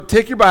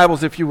Take your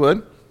Bibles, if you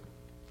would,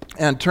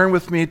 and turn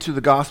with me to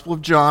the Gospel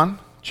of John,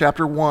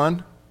 chapter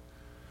 1,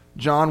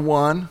 John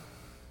 1.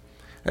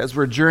 As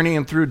we're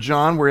journeying through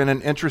John, we're in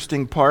an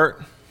interesting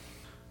part.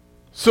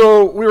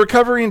 So we were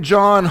covering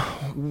John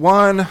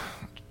 1,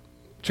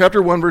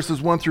 chapter 1,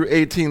 verses 1 through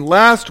 18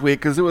 last week,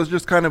 because it was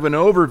just kind of an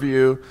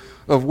overview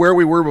of where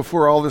we were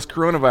before all this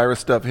coronavirus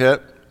stuff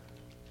hit.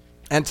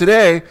 And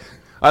today,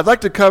 I'd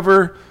like to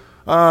cover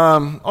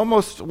 9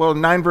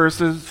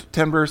 verses,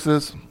 10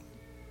 verses,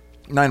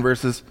 9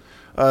 verses,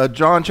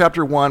 John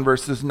chapter 1,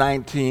 verses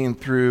 19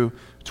 through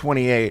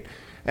 28.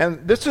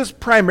 And this is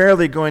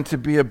primarily going to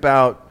be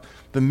about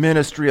the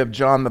ministry of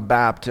John the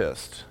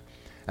Baptist.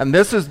 And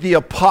this is the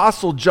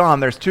Apostle John.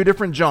 There's two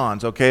different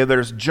Johns, okay?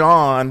 There's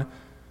John,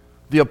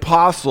 the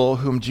Apostle,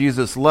 whom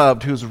Jesus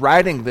loved, who's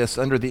writing this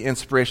under the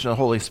inspiration of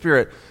the Holy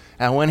Spirit.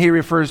 And when he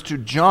refers to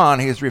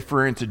John, he's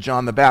referring to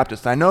John the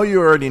Baptist. I know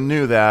you already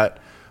knew that,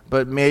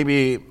 but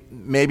maybe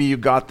you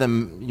got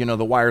them,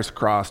 the wires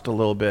crossed a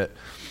little bit.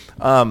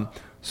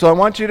 So I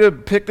want you to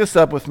pick this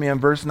up with me in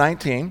verse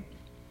 19.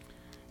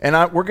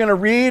 And we're going to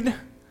read.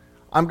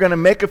 I'm going to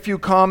make a few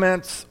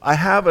comments. I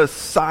have a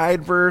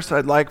side verse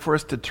I'd like for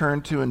us to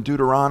turn to in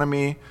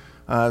Deuteronomy.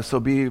 So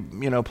be,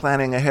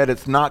 planning ahead.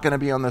 It's not going to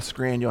be on the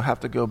screen. You'll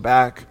have to go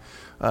back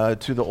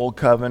to the Old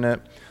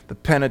Covenant, the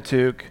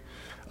Pentateuch.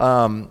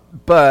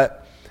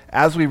 But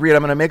as we read,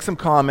 I'm going to make some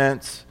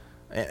comments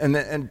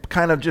and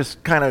kind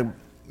of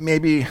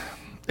maybe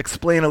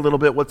explain a little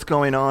bit what's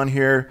going on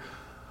here.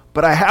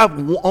 But I have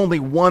only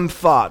one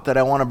thought that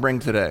I want to bring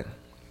today.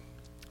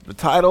 The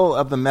title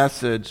of the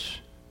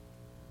message,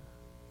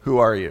 Who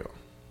Are You?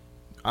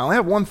 I only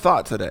have one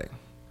thought today.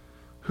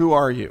 Who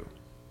are you?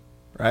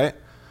 Right?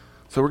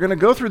 So we're going to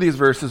go through these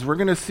verses. We're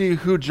going to see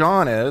who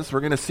John is. We're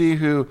going to see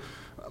who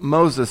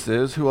Moses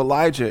is, who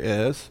Elijah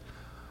is.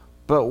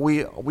 But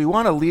we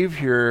want to leave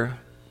here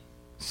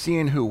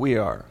seeing who we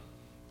are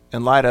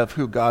in light of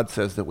who God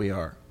says that we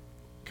are.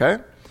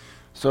 Okay?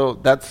 So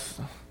that's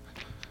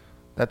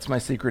my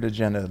secret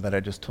agenda that I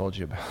just told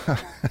you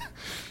about.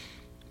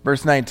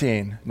 Verse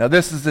 19. Now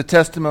this is the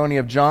testimony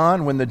of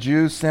John when the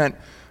Jews sent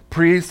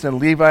priests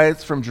and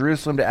Levites from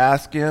Jerusalem to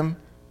ask him,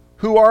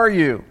 Who are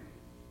you?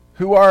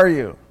 Who are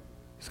you?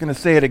 He's going to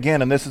say it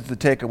again, and this is the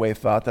takeaway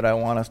thought that I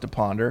want us to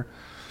ponder.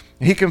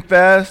 He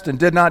confessed and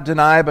did not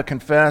deny, but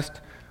confessed,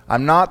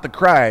 I'm not the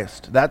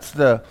Christ. That's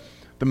the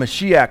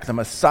Mashiach, the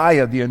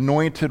Messiah, the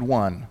anointed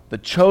one, the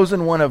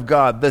chosen one of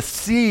God, the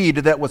seed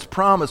that was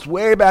promised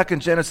way back in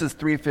Genesis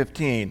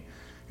 3:15.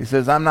 He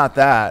says, I'm not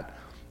that.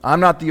 I'm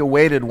not the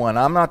awaited one.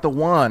 I'm not the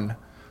one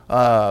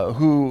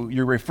who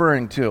you're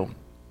referring to.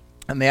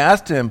 And they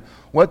asked him,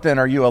 what then,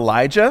 are you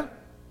Elijah?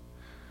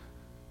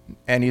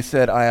 And he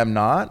said, I am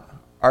not.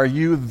 Are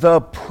you the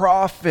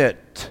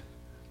prophet?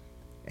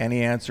 And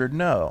he answered,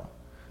 no.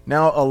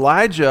 Now,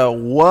 Elijah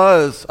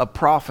was a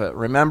prophet.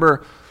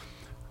 Remember,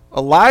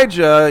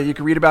 Elijah, you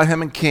can read about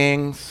him in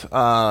Kings.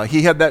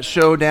 He had that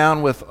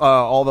showdown with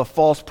all the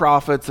false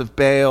prophets of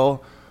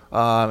Baal.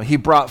 He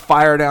brought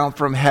fire down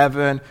from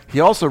heaven. He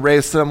also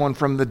raised someone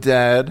from the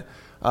dead.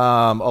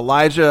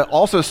 Elijah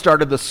also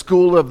started the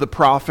school of the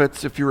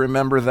prophets, if you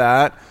remember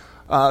that.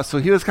 So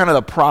he was kind of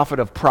the prophet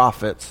of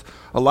prophets.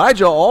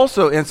 Elijah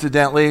also,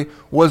 incidentally,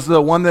 was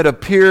the one that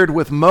appeared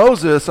with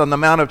Moses on the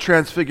Mount of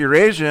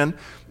Transfiguration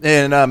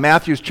in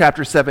Matthew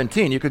chapter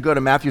 17. You could go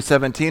to Matthew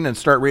 17 and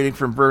start reading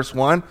from verse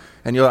 1,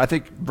 and I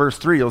think verse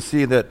 3, you'll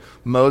see that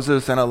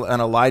Moses and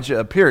Elijah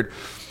appeared.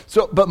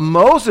 But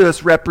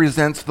Moses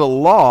represents the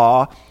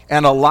law,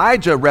 and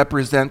Elijah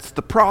represents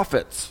the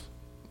prophets.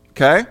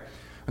 Okay?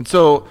 And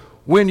so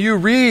when you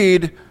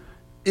read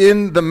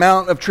in the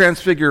Mount of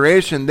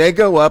Transfiguration, they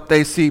go up,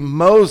 they see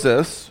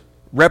Moses,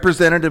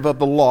 representative of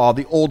the law,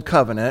 the Old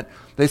Covenant.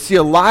 They see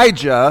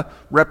Elijah,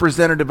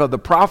 representative of the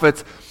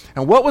prophets.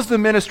 And what was the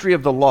ministry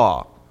of the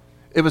law?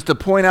 It was to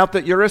point out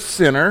that you're a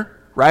sinner,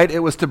 right? It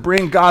was to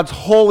bring God's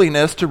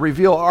holiness, to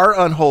reveal our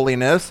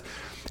unholiness.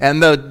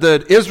 And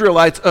the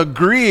Israelites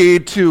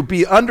agreed to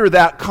be under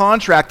that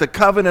contract, the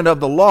covenant of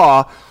the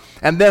law.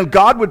 And then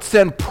God would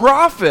send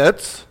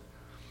prophets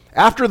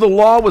after the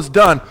law was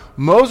done.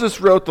 Moses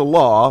wrote the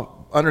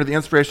law under the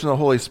inspiration of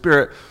the Holy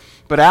Spirit.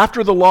 But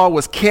after the law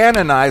was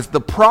canonized,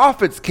 the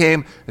prophets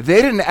came.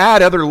 They didn't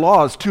add other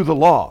laws to the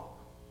law.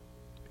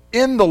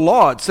 In the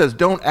law, it says,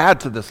 don't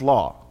add to this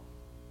law.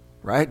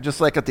 Right?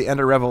 Just like at the end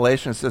of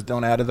Revelation, it says,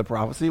 don't add to the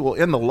prophecy. Well,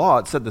 in the law,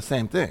 it said the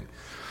same thing.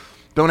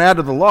 Don't add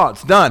to the law.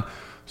 It's done.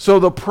 So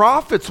the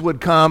prophets would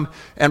come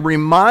and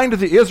remind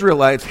the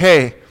Israelites,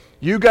 hey,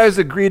 you guys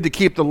agreed to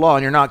keep the law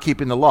and you're not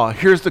keeping the law.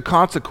 Here's the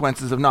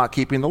consequences of not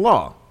keeping the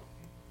law.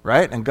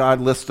 Right? And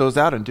God lists those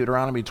out in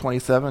Deuteronomy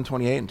 27,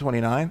 28, and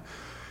 29.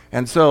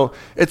 And so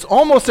it's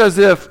almost as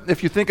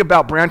if you think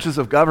about branches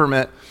of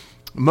government,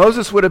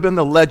 Moses would have been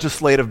the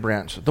legislative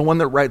branch, the one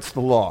that writes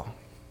the law.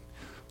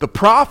 The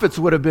prophets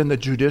would have been the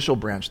judicial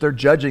branch. They're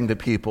judging the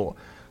people.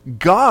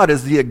 God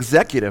is the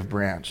executive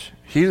branch.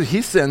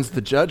 He sends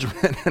the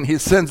judgment and he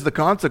sends the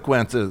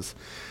consequences.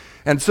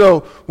 And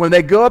so when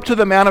they go up to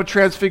the Mount of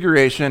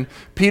Transfiguration,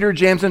 Peter,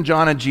 James, and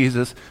John and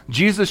Jesus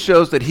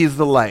shows that he's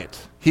the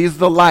light. He's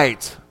the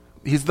light.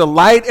 He's the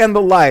light and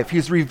the life.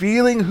 He's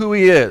revealing who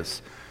he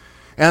is.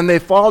 And they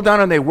fall down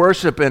and they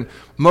worship, and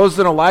Moses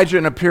and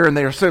Elijah appear, and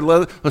they say,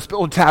 let's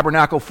build a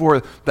tabernacle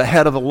for the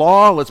head of the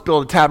law. Let's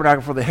build a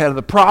tabernacle for the head of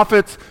the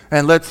prophets,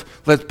 and let's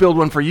build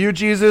one for you,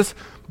 Jesus.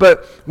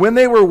 But when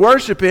they were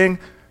worshiping,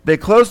 they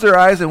closed their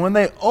eyes, and when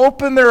they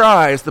opened their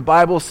eyes, the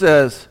Bible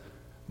says,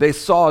 they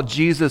saw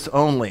Jesus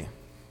only.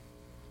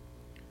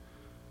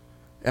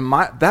 And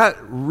that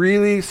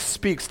really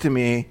speaks to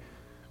me,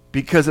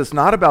 because it's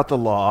not about the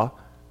law,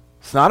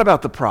 it's not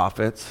about the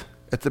prophets,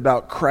 it's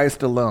about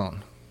Christ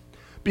alone.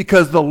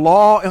 Because the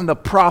law and the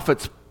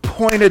prophets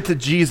pointed to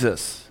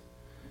Jesus.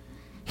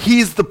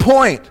 He's the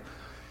point.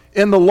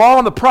 In the law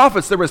and the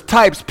prophets, there was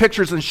types,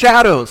 pictures, and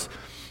shadows.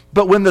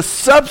 But when the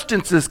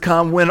substances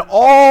come, when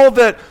all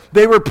that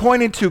they were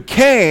pointing to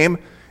came,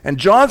 and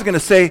John's going to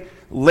say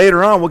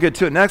later on, we'll get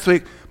to it next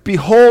week,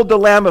 behold the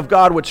Lamb of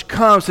God which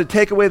comes to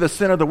take away the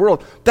sin of the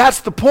world. That's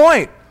the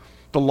point.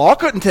 The law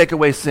couldn't take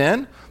away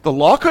sin. The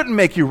law couldn't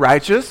make you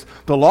righteous.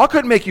 The law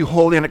couldn't make you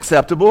holy and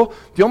acceptable.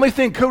 The only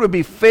thing could would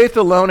be faith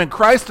alone and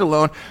Christ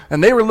alone.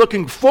 And they were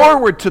looking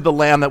forward to the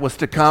Lamb that was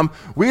to come.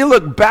 We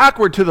look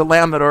backward to the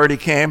Lamb that already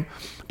came.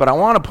 But I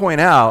want to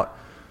point out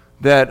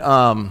that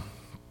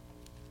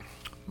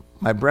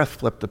my breath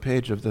flipped the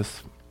page of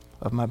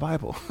my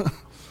Bible.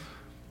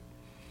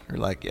 You're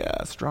like,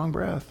 yeah, strong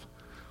breath.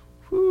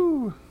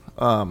 Woo.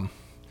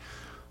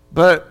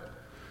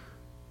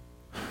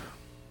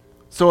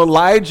 So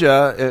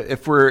Elijah,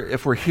 if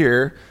we're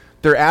here,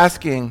 they're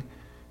asking,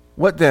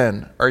 what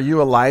then? Are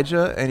you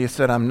Elijah? And he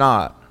said, I'm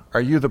not. Are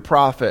you the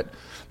prophet?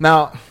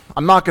 Now,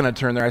 I'm not going to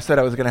turn there. I said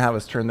I was going to have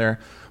us turn there.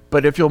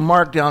 But if you'll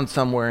mark down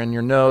somewhere in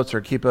your notes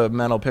or keep a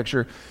mental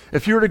picture,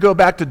 if you were to go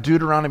back to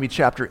Deuteronomy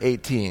chapter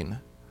 18,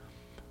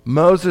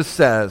 Moses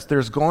says,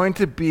 there's going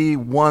to be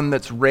one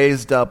that's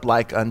raised up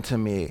like unto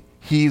me.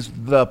 He's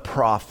the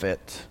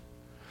prophet.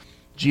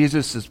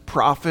 Jesus is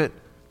prophet,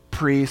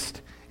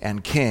 priest,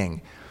 and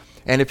king.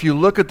 And if you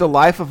look at the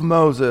life of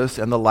Moses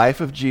and the life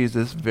of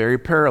Jesus, very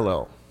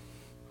parallel.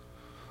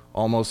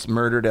 Almost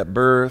murdered at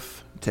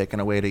birth,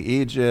 taken away to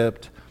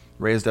Egypt,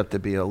 raised up to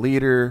be a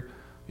leader,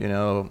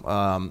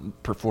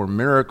 performed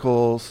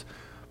miracles.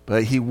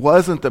 But he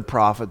wasn't the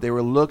prophet. They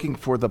were looking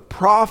for the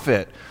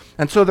prophet.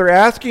 And so they're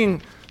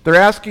asking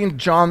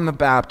John the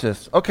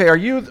Baptist, okay, are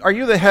you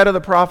the head of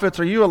the prophets?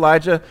 Are you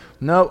Elijah?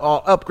 No,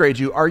 I'll upgrade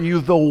you. Are you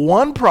the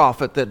one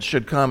prophet that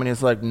should come? And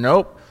he's like,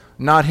 nope,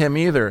 not him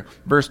either.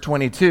 Verse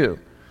 22.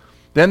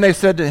 Then they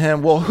said to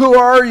him, well, who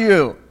are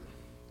you?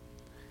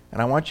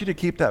 And I want you to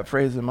keep that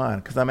phrase in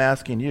mind, because I'm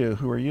asking you,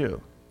 who are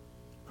you?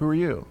 Who are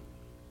you?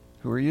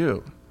 Who are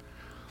you?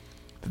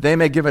 That they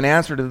may give an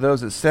answer to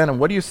those that sent him.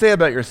 What do you say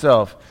about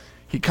yourself?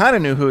 He kind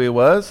of knew who he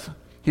was.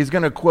 He's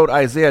going to quote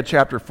Isaiah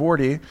chapter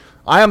 40.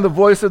 I am the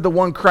voice of the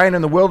one crying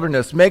in the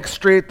wilderness, make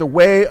straight the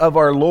way of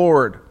our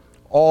Lord,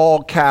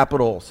 all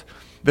capitals.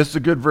 This is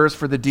a good verse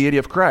for the deity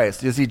of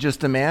Christ. Is he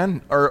just a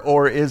man,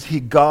 or is he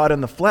God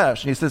in the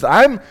flesh? And he says,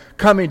 I'm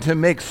coming to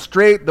make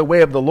straight the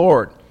way of the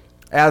Lord,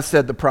 as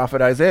said the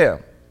prophet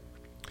Isaiah.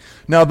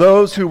 Now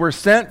those who were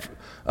sent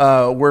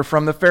were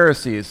from the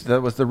Pharisees.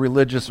 That was the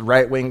religious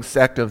right-wing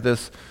sect of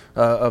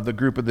the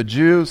group of the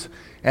Jews.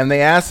 And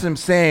they asked him,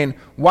 saying,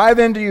 why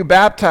then do you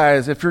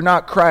baptize if you're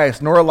not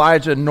Christ, nor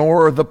Elijah,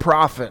 nor the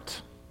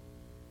prophet?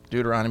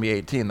 Deuteronomy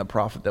 18, the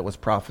prophet that was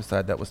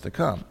prophesied that was to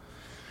come.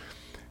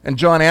 And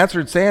John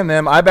answered, saying to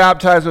them, I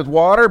baptize with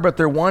water, but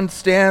there one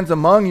stands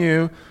among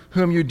you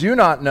whom you do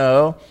not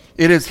know.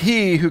 It is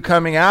he who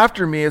coming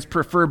after me is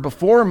preferred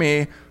before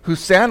me, whose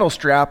sandal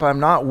strap I'm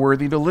not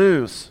worthy to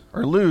loose.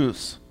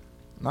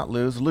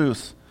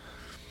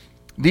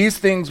 These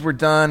things were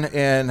done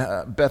in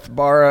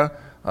Bethbara,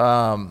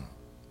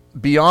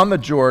 beyond the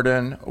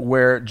Jordan,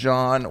 where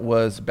John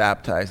was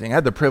baptizing. I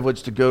had the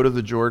privilege to go to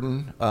the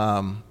Jordan,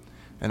 and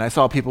I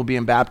saw people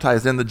being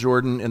baptized in the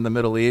Jordan in the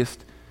Middle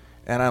East.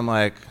 And I'm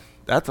like,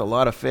 that's a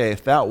lot of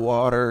faith. That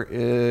water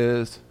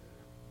is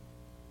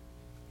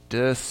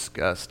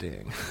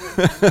disgusting.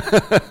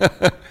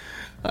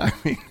 I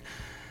mean,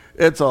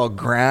 it's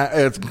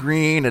it's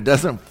green. It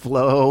doesn't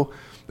flow.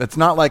 It's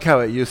not like how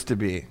it used to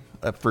be,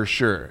 for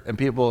sure.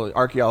 And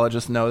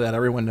archaeologists know that.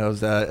 Everyone knows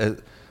that.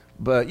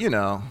 But,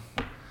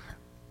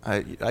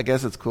 I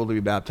guess it's cool to be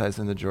baptized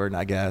in the Jordan,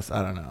 I guess.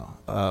 I don't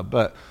know.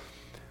 But,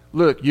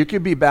 look, you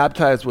could be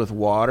baptized with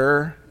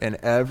water in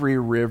every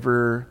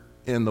river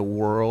in the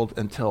world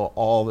until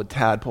all the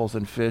tadpoles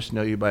and fish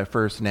know you by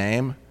first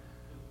name.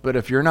 But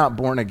if you're not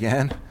born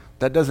again,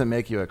 that doesn't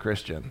make you a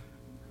Christian.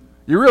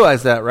 You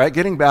realize that, right?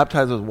 Getting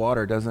baptized with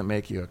water doesn't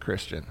make you a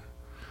Christian.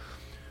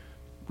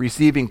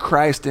 Receiving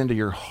Christ into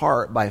your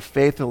heart by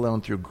faith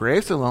alone through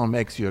grace alone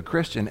makes you a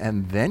Christian,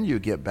 and then you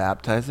get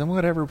baptized in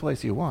whatever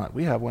place you want.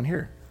 We have one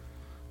here,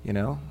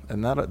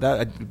 and that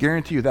I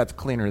guarantee you that's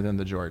cleaner than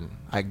the Jordan.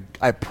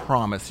 I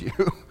promise you.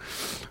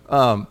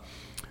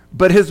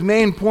 But his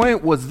main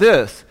point was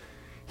this.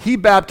 He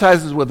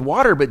baptizes with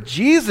water, but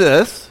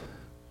Jesus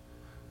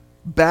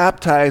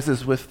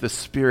baptizes with the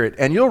Spirit.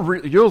 And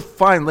you'll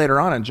find later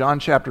on in John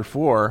chapter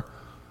 4,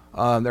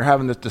 they're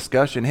having this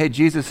discussion. Hey,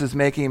 Jesus is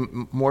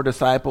making more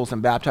disciples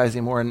and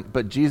baptizing more,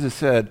 but Jesus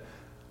said,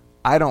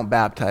 I don't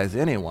baptize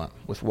anyone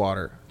with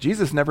water.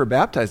 Jesus never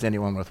baptized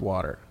anyone with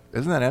water.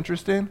 Isn't that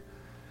interesting?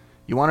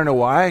 You want to know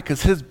why?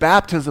 Because his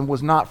baptism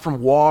was not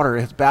from water.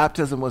 His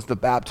baptism was the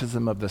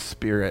baptism of the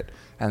Spirit,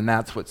 and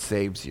that's what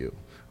saves you,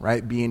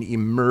 right? Being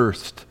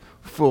immersed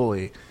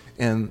fully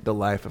in the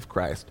life of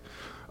Christ.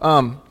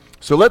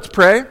 So let's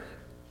pray,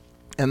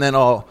 and then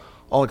I'll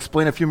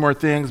explain a few more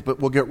things, but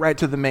we'll get right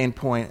to the main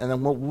point, and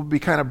then we'll be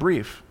kind of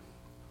brief,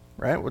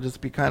 right? We'll just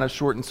be kind of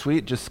short and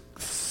sweet, just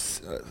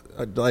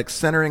like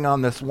centering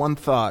on this one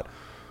thought.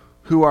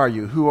 Who are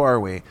you? Who are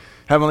we?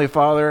 Heavenly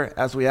Father,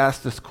 as we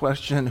ask this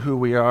question, who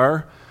we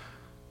are,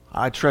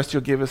 I trust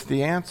you'll give us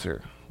the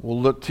answer.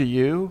 We'll look to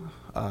you.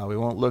 We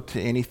won't look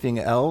to anything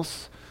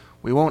else.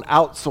 We won't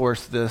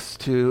outsource this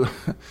to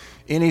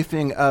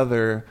anything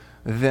other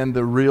than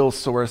the real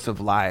source of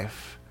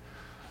life.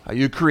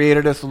 You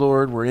created us,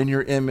 Lord. We're in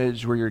your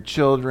image. We're your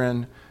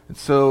children. And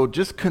so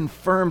just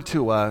confirm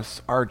to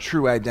us our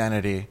true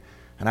identity.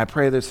 And I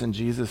pray this in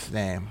Jesus'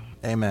 name.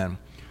 Amen.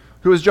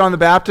 Who is John the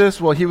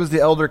Baptist? Well, he was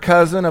the elder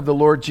cousin of the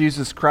Lord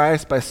Jesus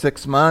Christ by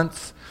 6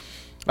 months.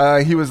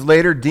 He was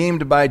later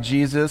deemed by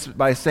Jesus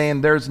by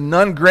saying, there's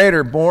none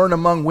greater born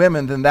among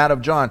women than that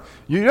of John.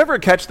 You ever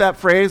catch that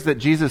phrase that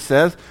Jesus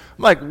says?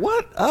 I'm like,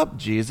 what up,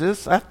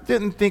 Jesus? I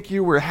didn't think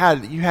you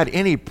had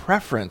any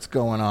preference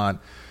going on.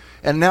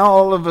 And now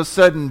all of a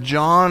sudden,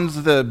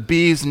 John's the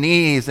bee's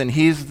knees and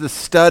he's the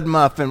stud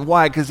muffin.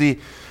 Why? Because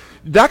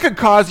that could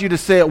cause you to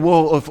say,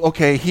 well,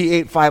 he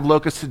ate 5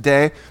 locusts a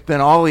day,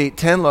 then I'll eat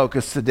 10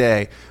 locusts a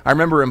day. I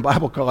remember in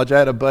Bible college, I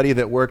had a buddy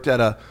that worked at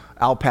a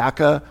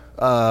alpaca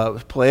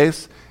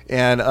place,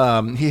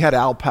 and he had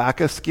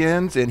alpaca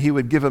skins, and he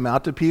would give them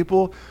out to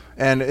people.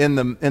 And in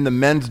the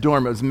men's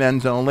dorm, it was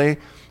men's only.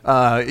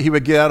 He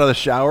would get out of the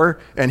shower,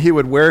 and he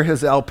would wear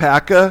his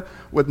alpaca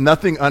with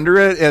nothing under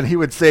it, and he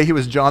would say he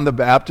was John the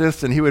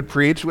Baptist, and he would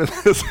preach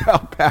with his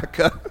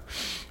alpaca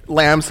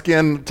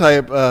lambskin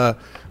type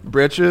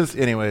breeches.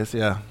 Anyways,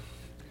 yeah.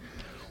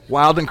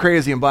 Wild and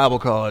crazy in Bible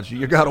college.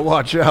 You got to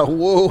watch out.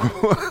 Whoa.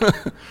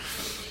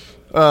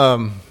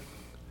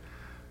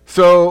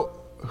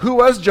 So who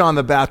was John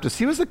the Baptist?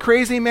 He was a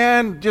crazy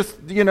man, just,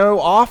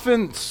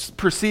 often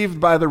perceived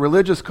by the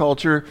religious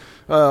culture,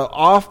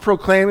 oft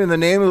proclaiming the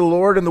name of the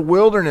Lord in the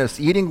wilderness,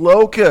 eating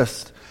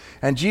locusts.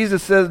 And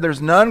Jesus says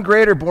there's none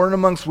greater born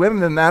amongst women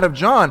than that of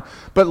John.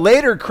 But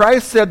later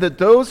Christ said that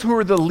those who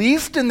are the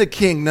least in the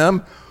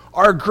kingdom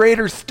are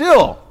greater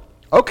still.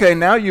 Okay,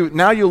 now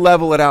you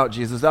level it out,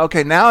 Jesus.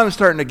 Okay, now I'm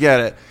starting to get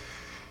it.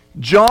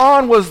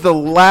 John was the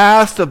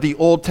last of the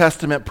Old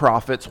Testament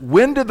prophets.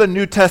 When did the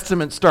New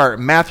Testament start?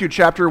 Matthew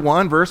chapter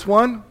 1, verse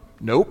 1?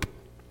 Nope.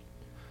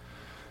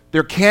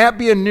 There can't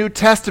be a New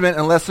Testament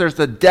unless there's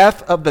the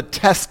death of the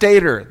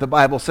testator, the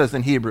Bible says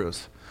in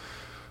Hebrews.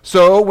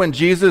 So when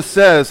Jesus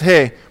says,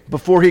 hey,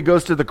 before he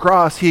goes to the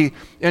cross, he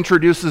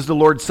introduces the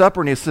Lord's Supper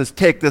and he says,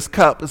 take this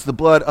cup. It's the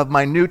blood of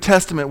my New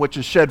Testament, which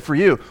is shed for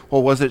you.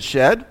 Well, was it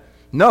shed?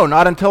 No,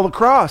 not until the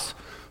cross.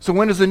 So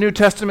when does the New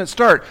Testament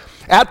start?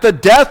 At the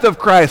death of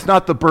Christ,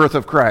 not the birth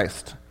of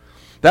Christ.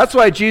 That's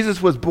why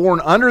Jesus was born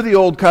under the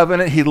old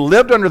covenant. He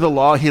lived under the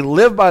law. He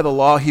lived by the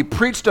law. He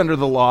preached under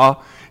the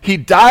law. He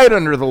died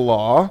under the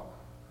law.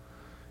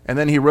 And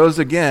then he rose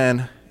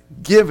again,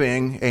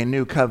 giving a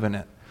new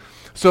covenant.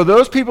 So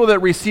those people that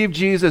receive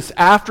Jesus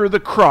after the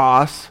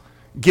cross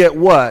get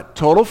what?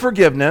 Total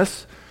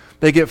forgiveness.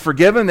 They get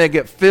forgiven, they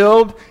get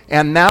filled,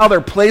 and now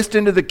they're placed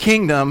into the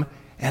kingdom,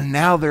 and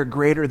now they're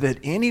greater than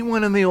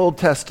anyone in the Old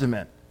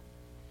Testament.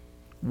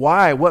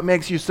 Why? What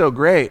makes you so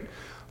great?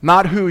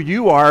 Not who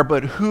you are,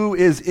 but who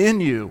is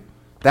in you.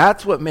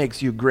 That's what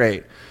makes you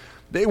great.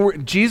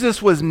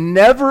 Jesus was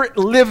never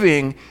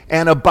living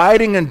and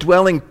abiding and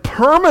dwelling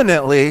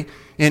permanently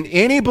in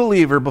any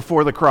believer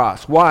before the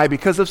cross. Why?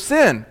 Because of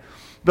sin.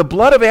 The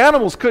blood of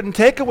animals couldn't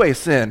take away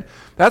sin.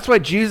 That's why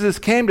Jesus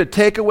came to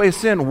take away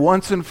sin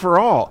once and for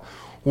all.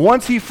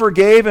 Once he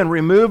forgave and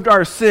removed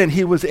our sin,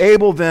 he was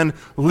able then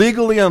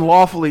legally and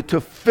lawfully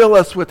to fill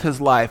us with his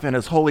life and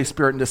his Holy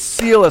Spirit and to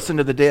seal us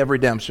into the day of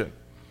redemption.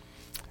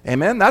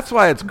 Amen? That's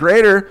why it's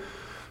greater.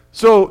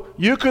 So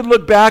you could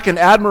look back in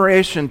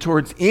admiration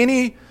towards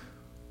any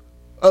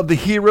of the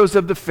heroes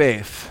of the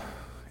faith.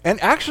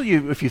 And actually,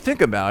 if you think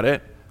about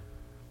it,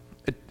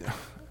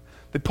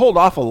 they pulled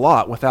off a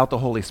lot without the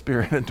Holy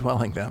Spirit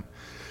indwelling them.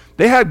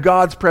 They had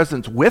God's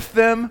presence with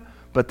them,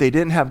 but they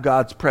didn't have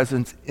God's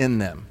presence in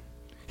them.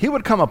 He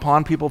would come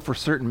upon people for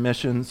certain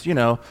missions.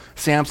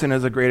 Samson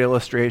is a great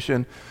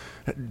illustration.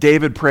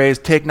 David prays,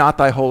 take not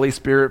thy Holy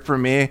Spirit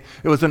from me.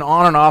 It was an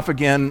on and off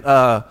again,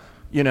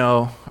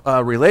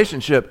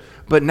 relationship.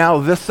 But now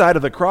this side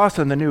of the cross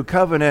in the new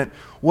covenant,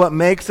 what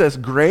makes us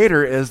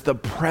greater is the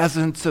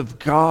presence of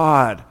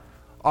God.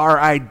 Our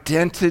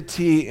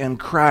identity in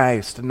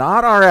Christ,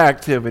 not our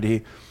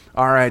activity,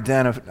 our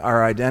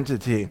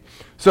identity.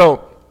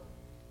 So,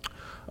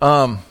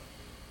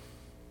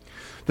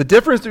 the The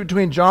difference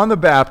between John the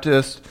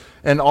Baptist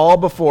and all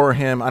before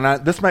him,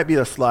 and this might be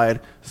a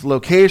slide, is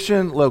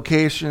location,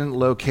 location,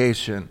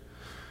 location.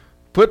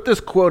 Put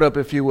this quote up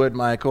if you would,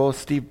 Michael,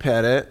 Steve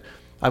Pettit.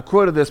 I've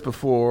quoted this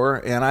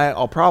before, and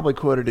I'll probably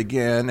quote it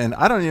again, and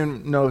I don't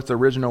even know if it's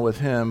original with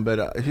him,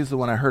 but he's the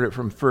one I heard it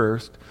from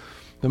first.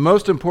 The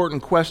most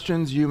important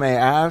questions you may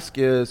ask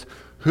is,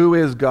 who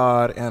is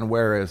God and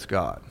where is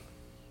God?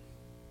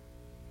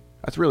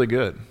 That's really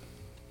good.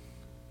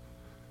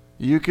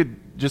 You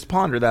could just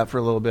ponder that for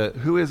a little bit.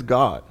 Who is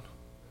God?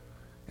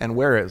 And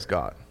where is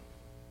God?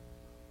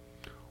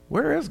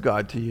 Where is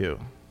God to you?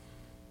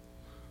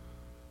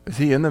 Is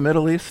he in the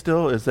Middle East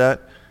still?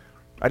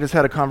 I just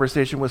had a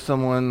conversation with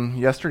someone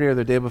yesterday or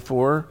the day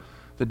before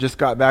that just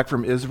got back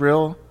from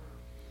Israel.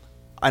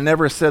 I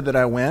never said that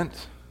I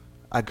went.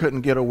 I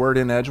couldn't get a word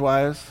in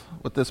edgewise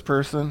with this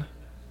person.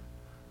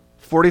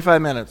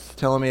 45 minutes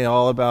telling me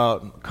all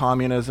about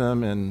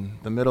communism and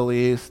the Middle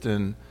East,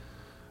 and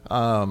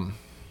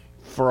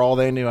for all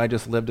they knew, I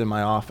just lived in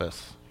my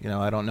office.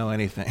 I don't know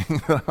anything.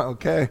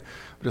 Okay,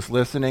 just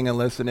listening and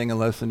listening and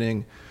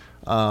listening.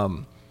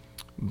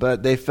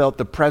 But they felt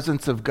the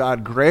presence of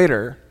God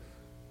greater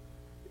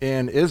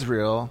in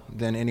Israel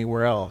than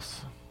anywhere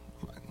else.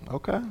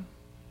 Okay,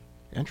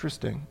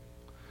 interesting.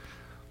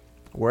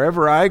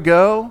 Wherever I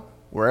go,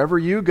 wherever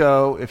you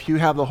go, if you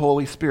have the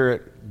Holy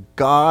Spirit,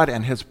 God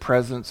and his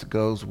presence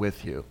goes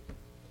with you.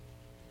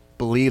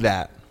 Believe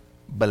that.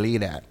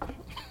 Believe that.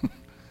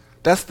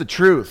 That's the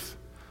truth.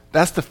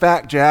 That's the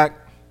fact, Jack.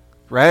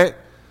 Right?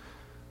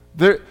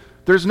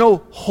 There's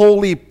no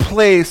holy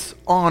place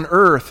on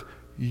earth.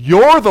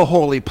 You're the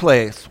holy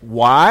place.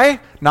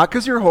 Why? Not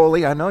because you're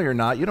holy. I know you're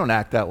not. You don't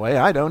act that way.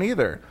 I don't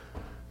either.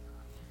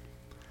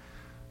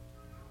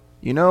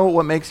 You know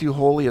what makes you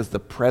holy is the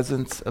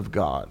presence of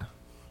God.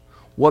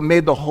 What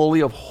made the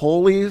Holy of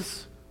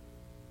Holies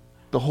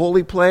the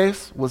holy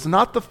place was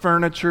not the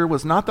furniture,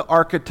 was not the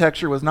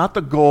architecture, was not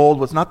the gold,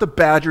 was not the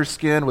badger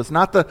skin, was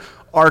not the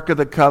Ark of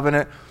the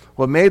Covenant.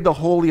 What made the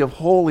Holy of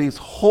Holies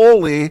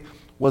holy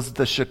was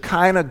the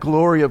Shekinah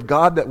glory of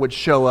God that would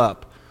show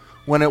up.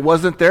 When it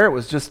wasn't there, it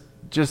was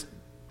just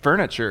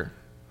furniture.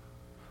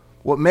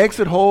 What makes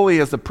it holy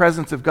is the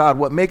presence of God.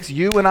 What makes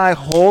you and I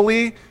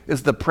holy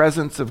is the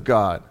presence of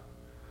God.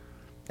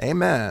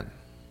 Amen.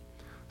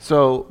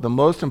 So the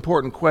most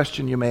important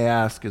question you may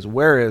ask is,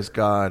 where is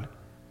God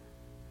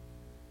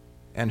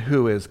and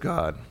who is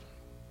God?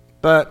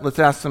 But let's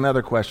ask some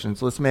other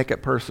questions. Let's make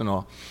it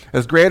personal.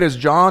 As great as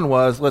John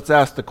was, let's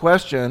ask the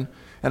question,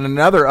 and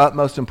another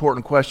utmost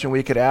important question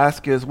we could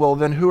ask is, well,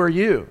 then who are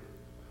you?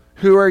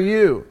 Who are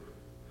you?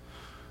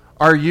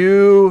 Are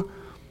you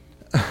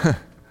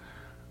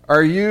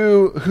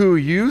who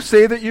you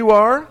say that you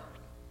are?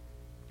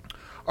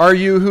 Are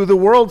you who the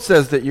world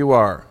says that you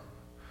are?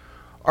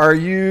 Are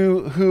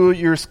you who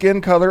your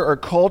skin color or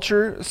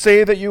culture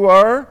say that you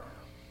are?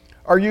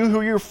 Are you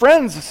who your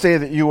friends say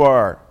that you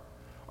are?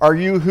 Are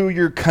you who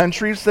your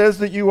country says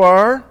that you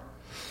are?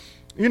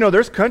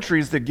 There's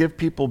countries that give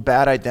people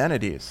bad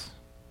identities.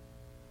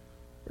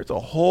 There's a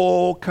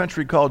whole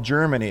country called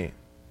Germany,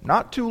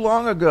 not too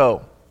long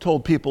ago,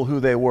 told people who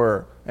they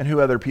were and who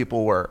other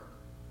people were.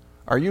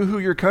 Are you who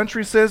your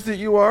country says that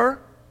you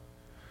are?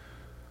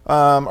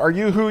 Are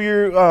you who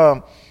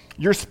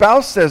your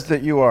spouse says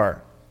that you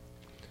are?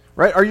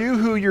 Right? Are you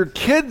who your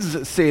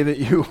kids say that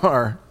you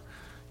are?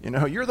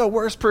 You're the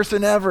worst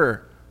person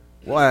ever.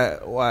 Why?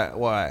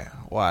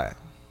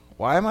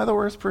 Why am I the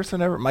worst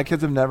person ever? My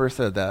kids have never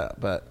said that,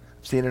 but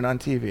I've seen it on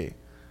TV,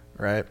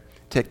 right?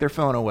 Take their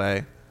phone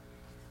away,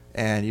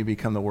 and you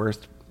become the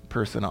worst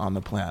person on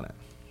the planet.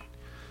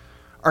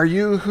 Are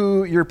you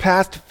who your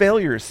past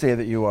failures say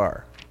that you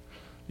are?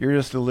 You're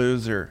just a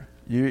loser.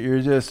 You're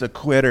just a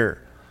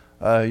quitter.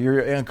 You're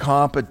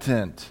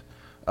incompetent.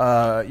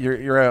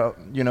 You're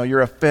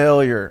a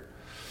failure.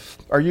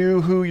 Are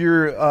you who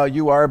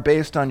you are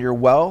based on your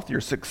wealth, your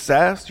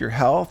success, your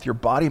health, your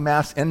body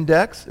mass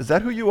index? Is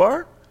that who you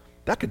are?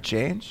 That could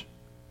change.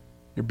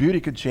 Your beauty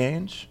could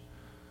change.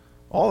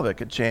 All of it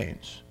could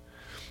change.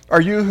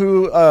 Are you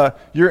who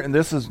and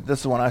this is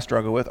the one I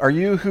struggle with. Are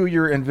you who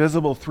your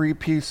invisible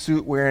three-piece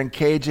suit wearing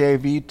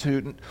KJV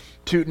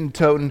tootin'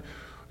 totin'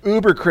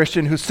 uber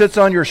Christian who sits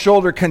on your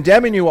shoulder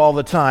condemning you all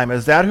the time?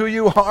 Is that who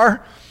you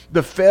are?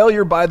 The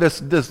failure by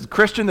this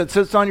Christian that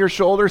sits on your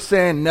shoulder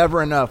saying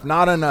never enough,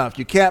 not enough,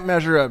 you can't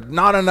measure up,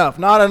 not enough,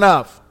 not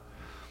enough.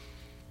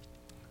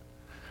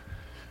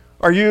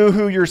 Are you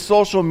who your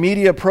social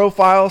media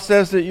profile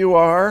says that you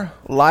are,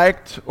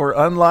 liked or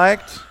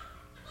unliked?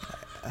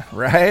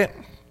 Right?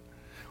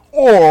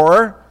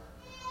 Or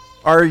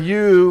are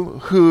you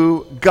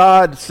who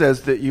God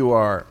says that you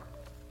are?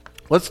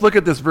 Let's look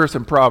at this verse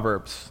in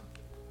Proverbs.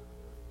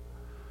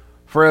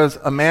 For as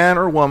a man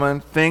or woman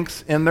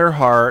thinks in their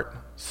heart,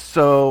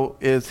 so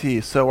is he,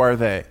 so are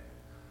they.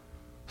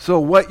 So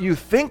what you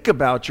think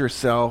about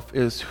yourself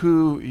is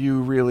who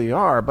you really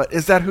are. But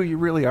is that who you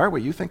really are,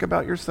 what you think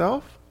about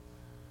yourself?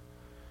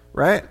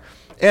 Right?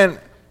 And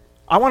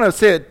I want to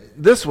say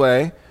it this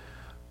way.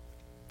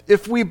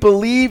 If we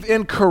believe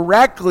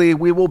incorrectly,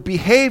 we will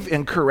behave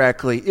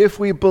incorrectly. If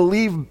we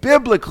believe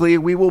biblically,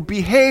 we will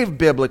behave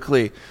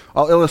biblically.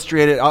 I'll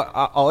illustrate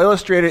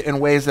it in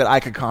ways that I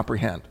could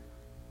comprehend.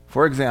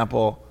 For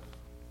example,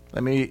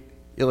 let me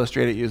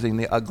illustrate it using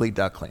the ugly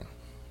duckling.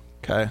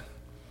 Okay?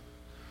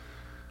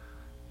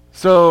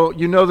 So,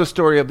 you know the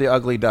story of the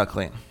ugly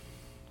duckling.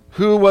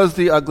 Who was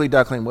the ugly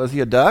duckling? Was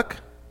he a duck?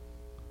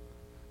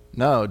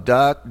 No,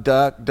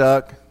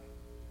 duck,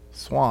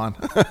 swan.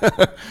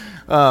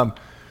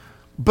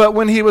 But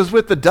when he was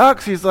with the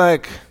ducks, he's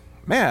like,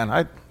 man,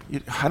 I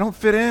don't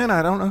fit in.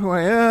 I don't know who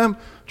I am.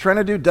 Trying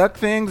to do duck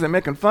things and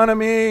making fun of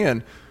me.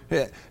 And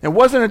it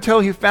wasn't until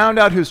he found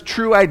out his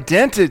true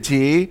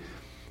identity,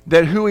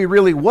 that who he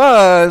really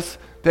was,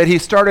 that he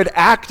started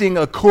acting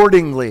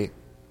accordingly,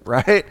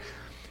 right?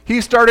 He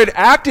started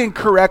acting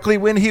correctly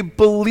when he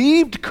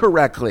believed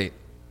correctly.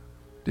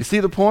 Do you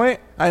see the point?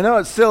 I know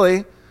it's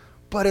silly,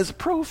 but it's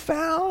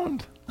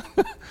profound.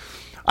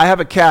 I have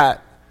a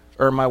cat,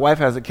 or my wife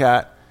has a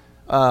cat,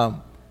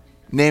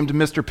 named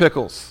Mr.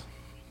 Pickles.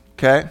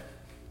 Okay?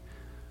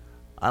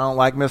 I don't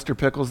like Mr.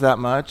 Pickles that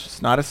much.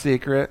 It's not a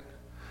secret.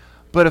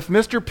 But if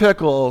Mr.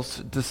 Pickles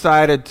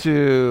decided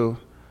to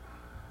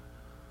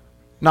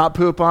not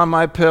poop on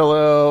my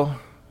pillow,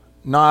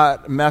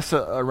 not mess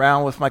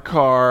around with my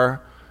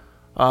car,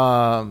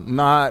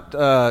 not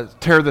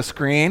tear the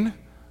screen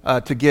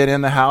to get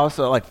in the house,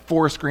 like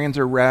 4 screens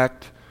are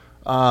wrecked,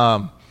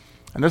 and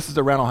this is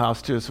a rental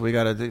house too, so we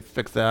got to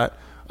fix that.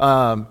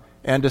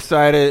 And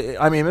decided,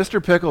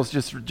 Mr. Pickles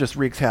just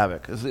wreaks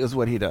havoc, is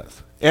what he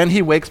does. And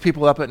he wakes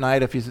people up at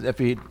night if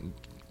he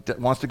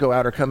wants to go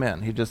out or come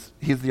in.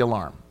 He's the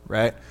alarm,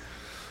 right?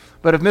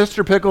 But if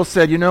Mr. Pickles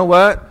said, you know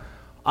what?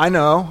 I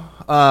know,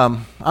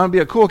 I'm going to be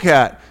a cool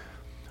cat.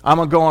 I'm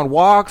going to go on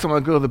walks. I'm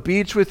going to go to the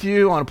beach with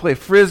you. I want to play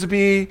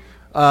Frisbee.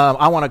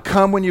 I want to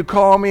come when you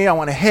call me. I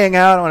want to hang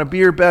out. I want to be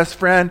your best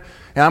friend.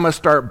 And I'm going to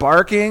start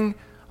barking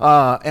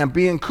and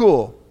being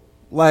cool,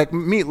 like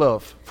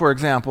Meatloaf, for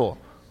example.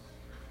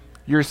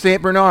 You're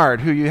St. Bernard,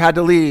 who you had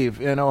to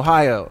leave in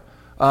Ohio.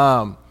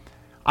 I'm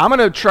going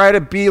to try to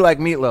be like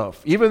Meatloaf.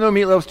 Even though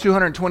Meatloaf's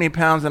 220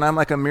 pounds and I'm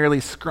like a merely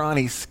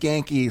scrawny,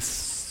 skanky,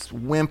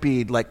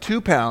 wimpy, like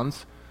 2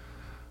 pounds,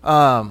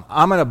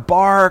 I'm going to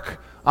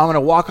bark. I'm going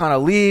to walk on a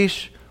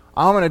leash.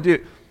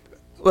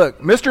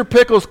 Look, Mr.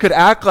 Pickles could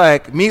act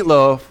like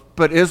Meatloaf,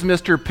 but is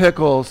Mr.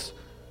 Pickles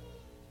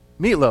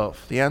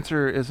Meatloaf? The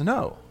answer is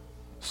no.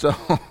 So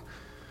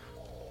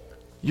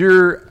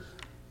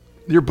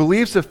your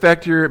beliefs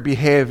affect your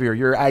behavior.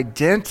 Your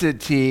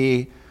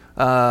identity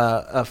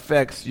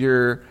affects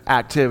your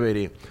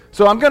activity.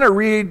 So I'm going to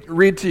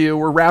read to you,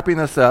 we're wrapping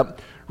this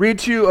up, read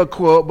to you a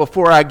quote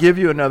before I give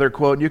you another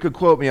quote. You could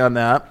quote me on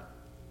that.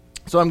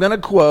 So I'm going to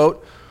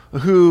quote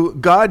who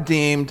God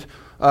deemed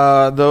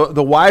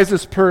the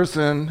wisest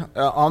person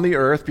on the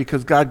earth,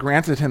 because God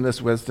granted him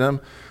this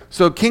wisdom.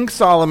 So King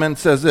Solomon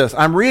says this.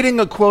 I'm reading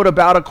a quote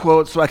about a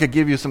quote so I could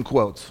give you some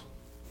quotes.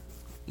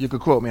 You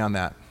could quote me on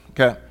that.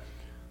 Okay.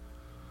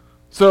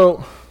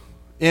 So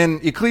in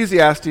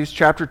Ecclesiastes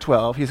chapter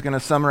 12, he's going to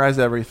summarize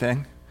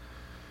everything.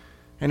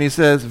 And he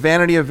says,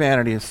 vanity of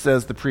vanities,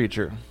 says the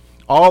preacher.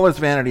 All is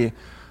vanity.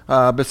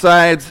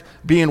 Besides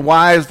being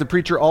wise, the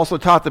preacher also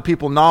taught the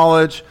people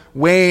knowledge,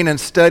 weighing and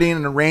studying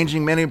and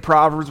arranging many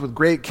proverbs with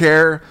great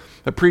care.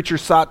 The preacher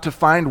sought to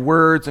find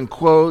words and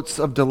quotes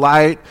of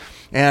delight,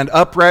 and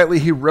uprightly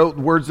he wrote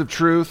words of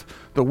truth.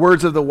 The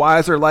words of the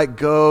wise are like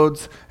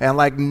goads, and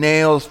like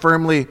nails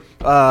firmly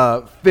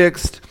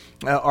fixed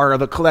are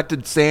the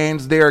collected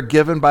sayings. They are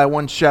given by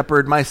one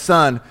shepherd. My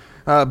son,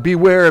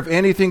 beware of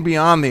anything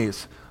beyond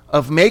these.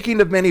 Of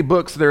making of many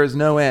books there is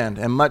no end,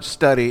 and much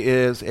study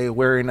is a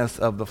weariness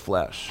of the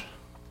flesh.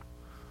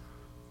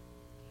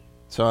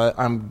 So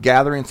I'm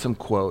gathering some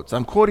quotes.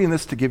 I'm quoting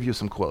this to give you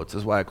some quotes,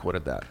 is why I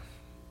quoted that,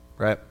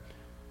 right?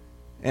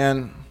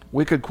 And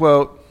we could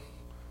quote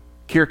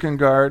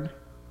Kierkegaard,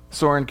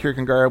 Soren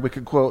Kierkegaard. We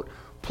could quote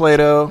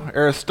Plato,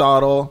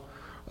 Aristotle.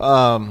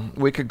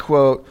 We could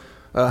quote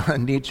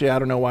Nietzsche. I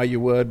don't know why you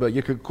would, but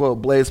you could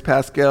quote Blaise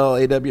Pascal,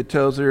 A.W.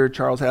 Tozer,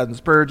 Charles Haddon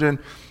Spurgeon,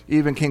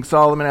 even King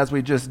Solomon, as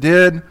we just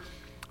did.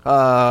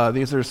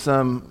 These are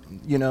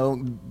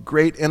some,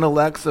 great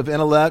intellects of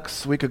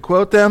intellects. We could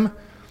quote them.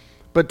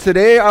 But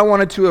today I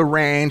wanted to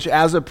arrange,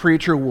 as a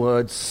preacher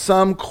would,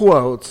 some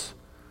quotes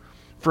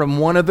from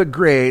one of the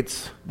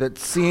greats that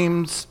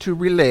seems to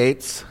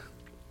relate,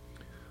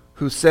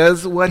 who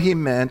says what he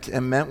meant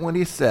and meant what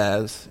he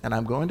says, and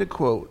I'm going to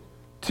quote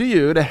to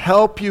you to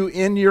help you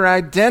in your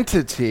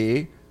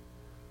identity,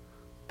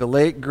 the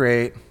late,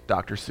 great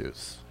Dr.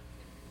 Seuss.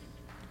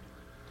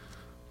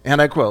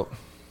 And I quote,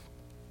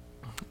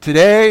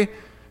 "Today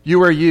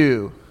you are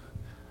you.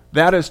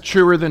 That is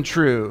truer than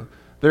true.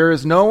 There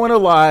is no one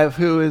alive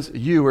who is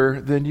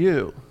youer than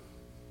you."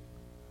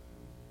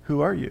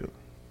 Who are you?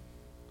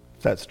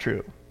 If that's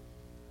true,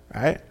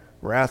 right?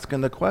 We're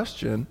asking the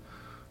question,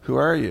 who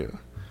are you?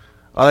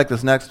 I like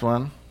this next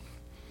one.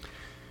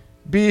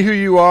 "Be who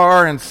you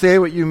are and say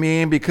what you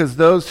mean, because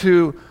those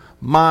who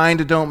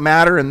mind don't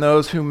matter and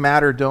those who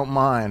matter don't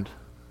mind."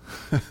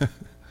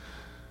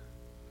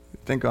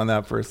 Think on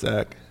that for a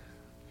sec.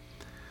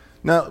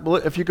 Now,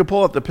 if you could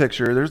pull up the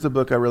picture, there's the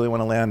book I really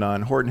want to land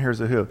on, Horton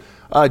Hears a Who.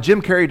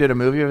 Jim Carrey did a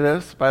movie of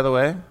this, by the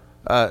way.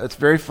 It's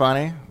very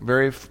funny,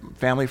 very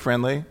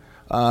family-friendly.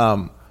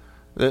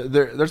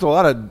 There's a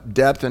lot of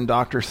depth in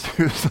Dr.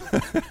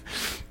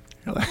 Seuss.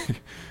 You're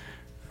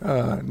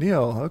like,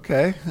 Neal,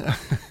 okay.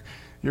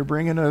 You're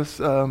bringing us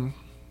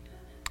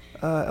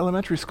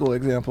elementary school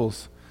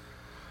examples.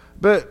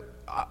 But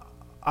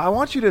I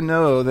want you to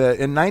know that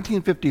in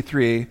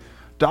 1953,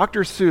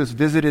 Dr. Seuss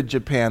visited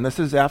Japan. This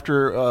is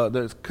after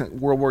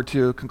World War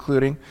II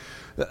concluding.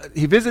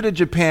 He visited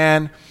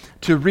Japan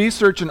to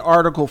research an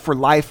article for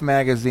Life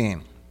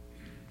magazine.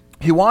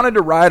 He wanted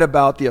to write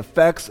about the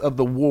effects of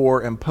the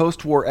war and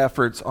post-war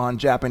efforts on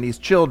Japanese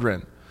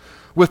children.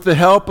 With the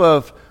help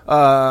of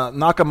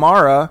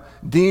Nakamura,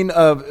 dean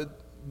of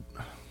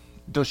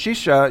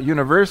Doshisha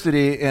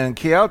University in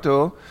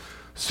Kyoto,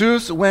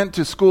 Seuss went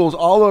to schools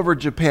all over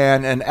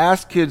Japan and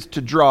asked kids to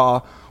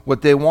draw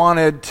what they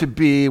wanted to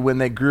be when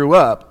they grew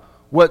up.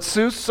 What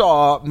Seuss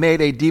saw made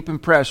a deep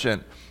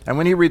impression, and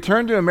when he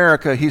returned to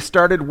America, he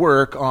started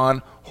work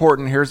on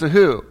Horton Hears a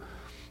Who.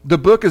 The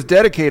book is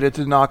dedicated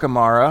to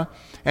Nakamura,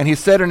 and he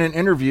said in an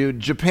interview,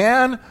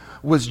 Japan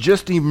was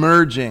just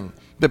emerging.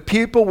 The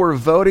people were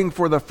voting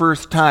for the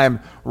first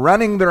time,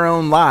 running their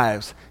own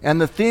lives,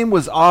 and the theme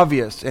was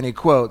obvious, and he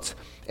quotes,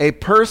 "A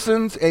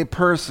person's a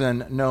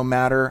person no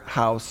matter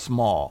how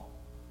small."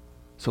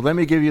 So let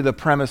me give you the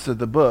premise of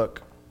the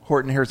book,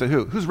 Horton Hears a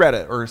Who. Who's read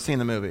it or seen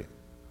the movie?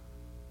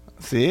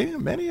 See?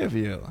 Many of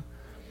you.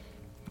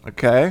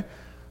 Okay.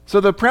 So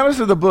the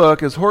premise of the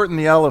book is Horton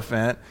the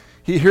elephant.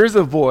 He hears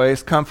a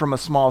voice come from a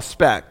small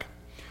speck.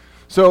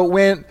 So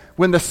when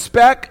the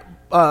speck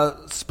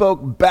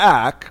spoke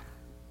back,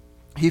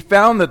 he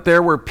found that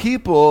there were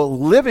people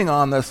living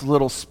on this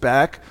little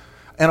speck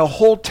in a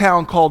whole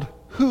town called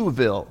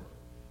Whoville.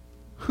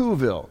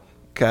 Whoville.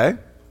 Okay?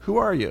 Who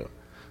are you?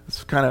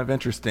 It's kind of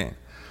interesting.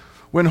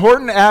 When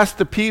Horton asked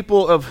the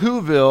people of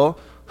Whoville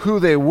who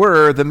they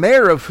were, the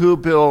mayor of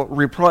Whoville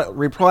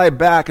replied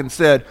back and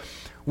said,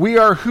 "We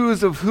are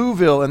Whos of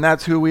Whoville, and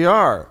that's who we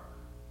are."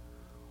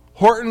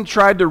 Horton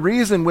tried to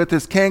reason with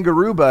his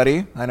kangaroo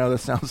buddy. I know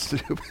this sounds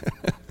stupid.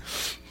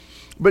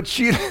 But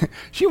she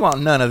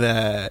wanted none of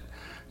that.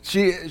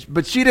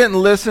 But she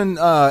didn't listen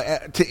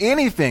to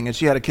anything, and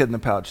she had a kid in the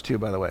pouch too,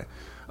 by the way.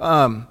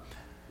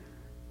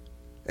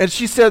 And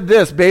she said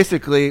this,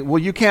 basically, well,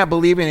 you can't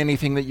believe in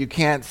anything that you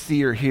can't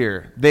see or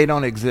hear. They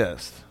don't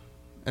exist.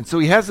 And so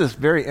he has this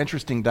very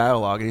interesting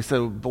dialogue, and he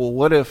said, well,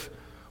 what if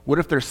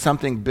there's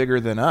something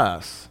bigger than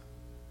us,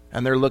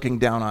 and they're looking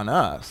down on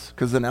us?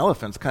 Because an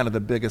elephant's kind of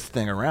the biggest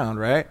thing around,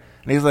 right?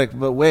 And he's like,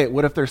 but wait,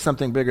 what if there's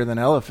something bigger than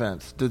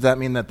elephants? Does that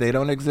mean that they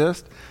don't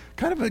exist?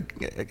 Kind of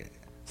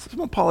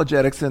some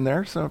apologetics in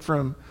there, some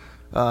from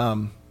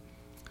Dr.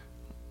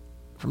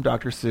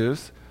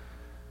 Seuss.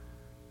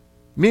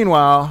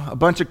 Meanwhile, a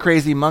bunch of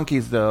crazy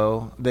monkeys,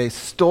 though, they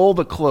stole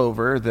the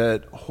clover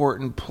that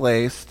Horton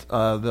placed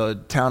the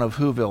town of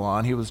Whoville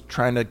on. He was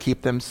trying to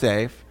keep them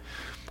safe.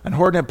 And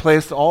Horton had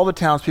placed all the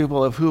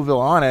townspeople of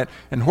Whoville on it,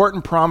 and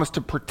Horton promised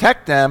to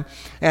protect them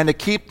and to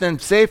keep them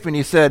safe. And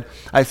he said,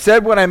 I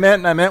said what I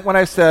meant, and I meant what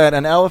I said.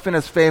 An elephant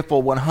is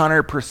faithful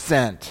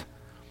 100%.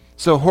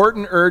 So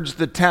Horton urged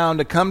the town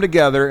to come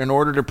together in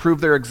order to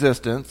prove their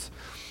existence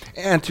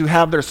and to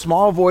have their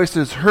small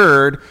voices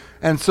heard.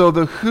 And so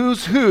the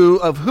who's who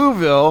of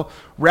Whoville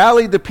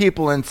rallied the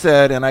people and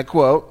said, and I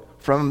quote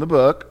from the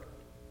book,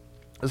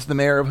 this is the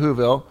mayor of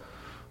Whoville,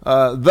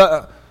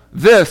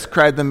 this,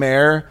 cried the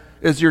mayor,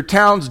 is your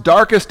town's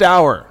darkest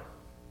hour.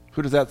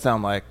 Who does that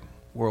sound like?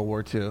 World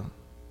War II.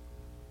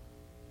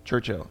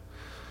 Churchill.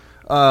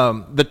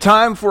 The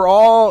time for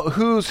all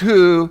who's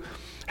who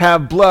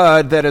have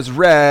blood that is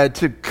red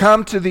to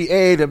come to the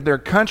aid of their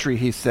country,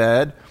 he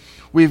said.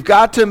 We've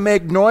got to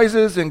make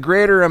noises in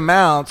greater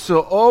amounts,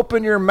 so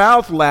open your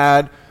mouth,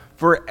 lad,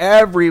 for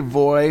every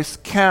voice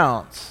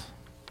counts.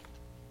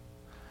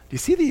 Do you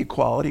see the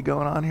equality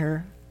going on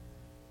here?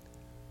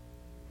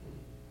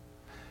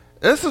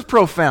 This is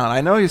profound.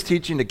 I know he's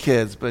teaching to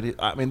kids, but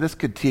this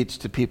could teach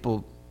to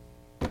people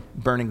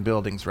burning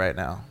buildings right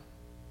now.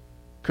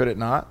 Could it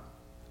not?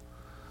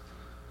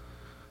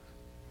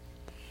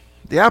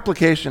 The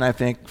application, I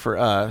think, for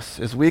us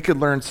is we could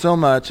learn so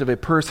much of a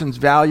person's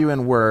value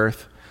and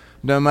worth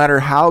no matter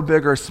how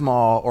big or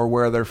small or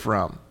where they're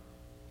from.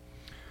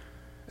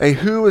 A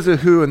who is a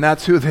who, and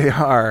that's who they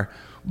are.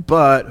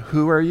 But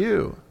who are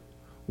you?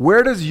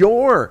 Where does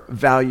your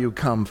value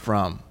come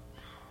from?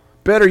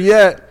 Better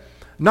yet,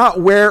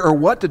 not where or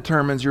what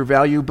determines your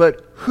value,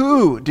 but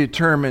who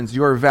determines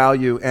your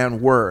value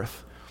and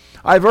worth.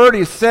 I've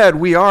already said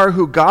we are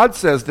who God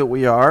says that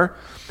we are.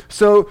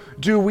 So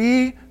do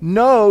we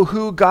know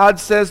who God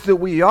says that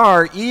we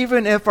are,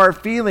 even if our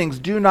feelings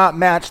do not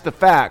match the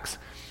facts?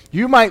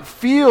 You might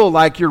feel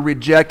like you're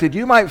rejected.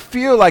 You might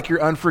feel like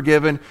you're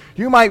unforgiven.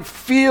 You might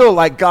feel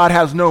like God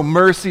has no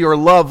mercy or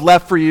love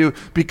left for you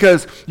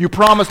because you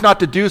promised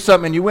not to do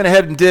something and you went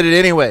ahead and did it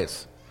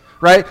anyways.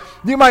 right?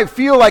 You might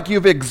feel like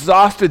you've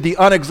exhausted the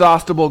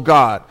unexhaustible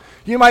God.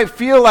 You might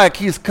feel like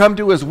he's come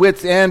to his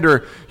wit's end,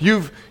 or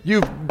you've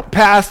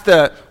passed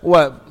the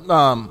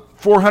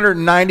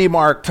 490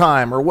 mark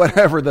time, or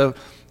whatever, the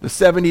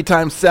 70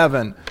 times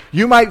 7.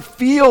 You might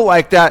feel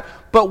like that,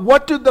 but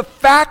what do the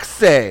facts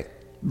say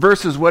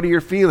versus what do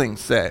your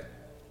feelings say?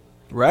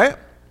 Right?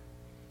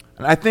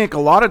 And I think a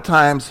lot of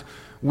times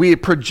we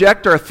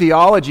project our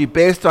theology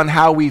based on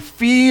how we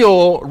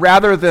feel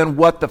rather than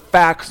what the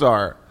facts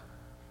are.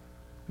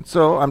 And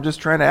so I'm just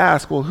trying to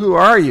ask, well, who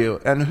are you?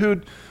 And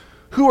who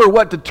or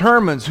what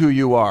determines who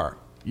you are?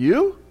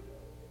 You?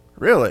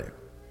 Really?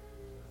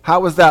 How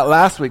was that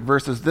last week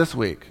versus this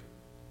week?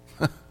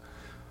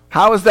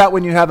 How is that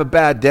when you have a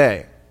bad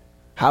day?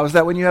 How is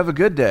that when you have a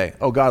good day?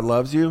 Oh, God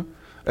loves you?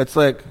 It's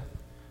like,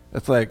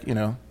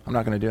 I'm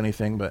not going to do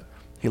anything, but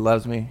he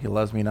loves me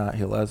not,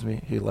 he loves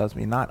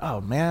me not.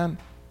 Oh, man,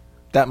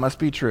 that must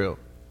be true.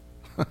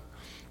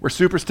 We're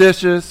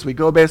superstitious, we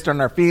go based on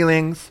our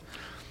feelings.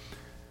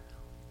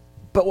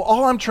 But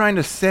all I'm trying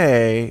to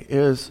say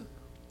is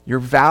your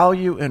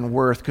value and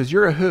worth, because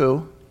you're a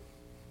who,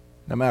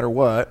 no matter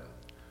what.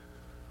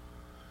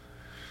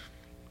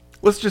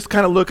 Let's just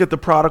kind of look at the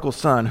prodigal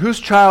son. Whose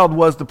child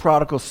was the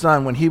prodigal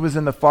son when he was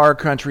in the far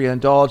country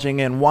indulging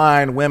in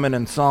wine, women,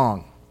 and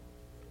song?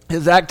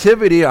 His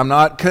activity, I'm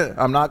not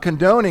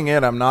condoning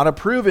it, I'm not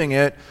approving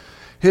it.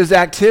 His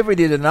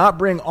activity did not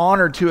bring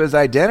honor to his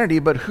identity,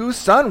 but whose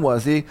son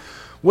was he?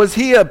 Was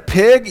he a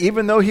pig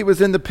even though he was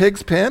in the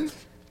pig's pen?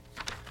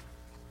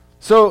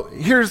 So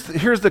here's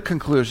the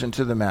conclusion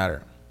to the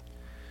matter.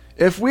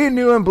 If we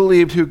knew and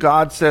believed who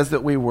God says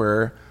that we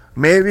were,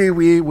 maybe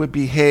we would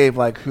behave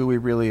like who we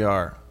really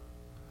are.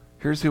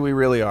 Here's who we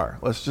really are.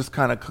 Let's just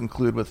kind of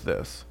conclude with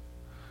this.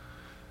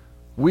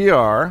 We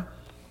are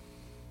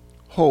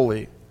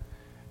holy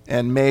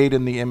and made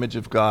in the image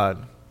of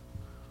God.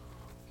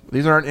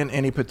 These aren't in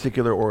any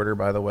particular order,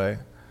 by the way.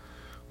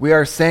 We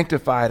are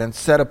sanctified and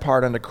set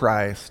apart unto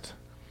Christ.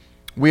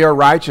 We are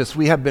righteous.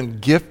 We have been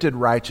gifted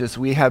righteous.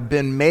 We have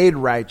been made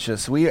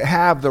righteous. We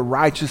have the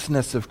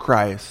righteousness of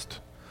Christ.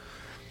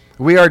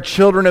 We are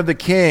children of the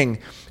King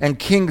and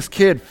King's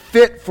kid,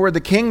 fit for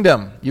the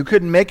kingdom. You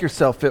couldn't make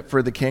yourself fit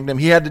for the kingdom.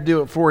 He had to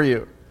do it for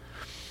you.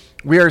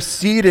 We are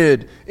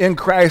seated in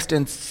Christ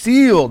and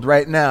sealed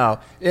right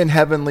now in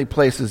heavenly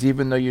places,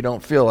 even though you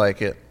don't feel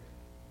like it.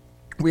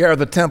 We are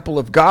the temple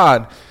of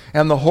God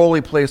and the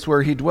holy place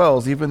where he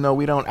dwells, even though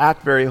we don't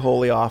act very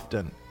holy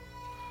often.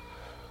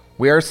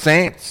 We are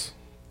saints,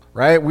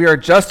 right? We are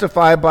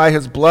justified by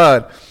his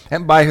blood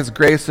and by his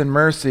grace and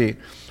mercy.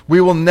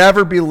 We will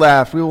never be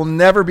left. We will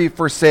never be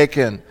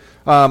forsaken.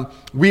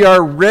 We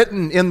are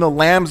written in the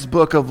Lamb's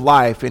book of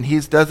life, and he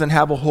doesn't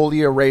have a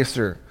holy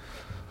eraser.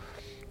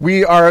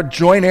 We are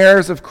joint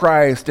heirs of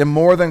Christ and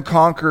more than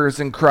conquerors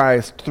in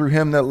Christ through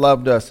him that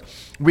loved us.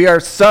 We are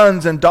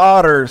sons and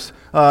daughters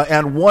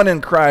and one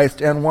in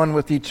Christ and one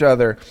with each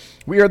other.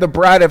 We are the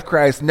bride of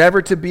Christ,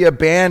 never to be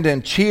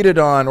abandoned, cheated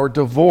on, or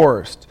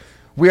divorced.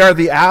 We are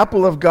the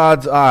apple of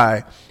God's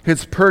eye,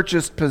 his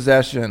purchased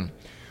possession.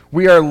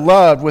 We are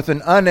loved with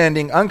an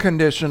unending,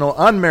 unconditional,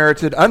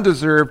 unmerited,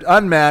 undeserved,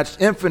 unmatched,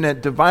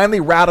 infinite,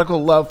 divinely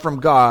radical love from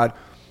God,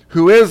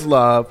 who is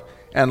love,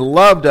 and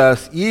loved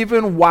us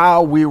even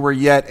while we were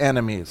yet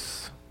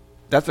enemies.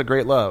 That's a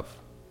great love.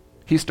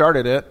 He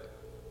started it.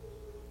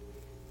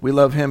 We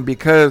love him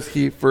because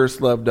he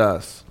first loved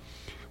us.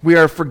 We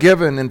are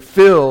forgiven and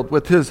filled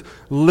with his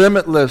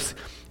limitless,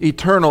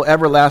 eternal,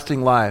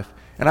 everlasting life.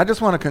 And I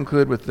just want to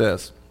conclude with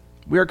this.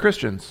 We are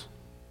Christians.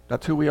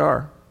 That's who we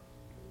are.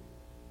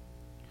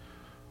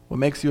 What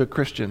makes you a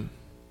Christian?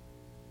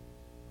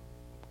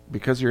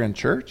 Because you're in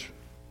church?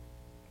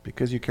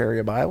 Because you carry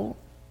a Bible?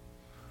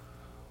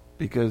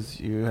 Because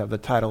you have the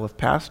title of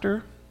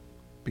pastor?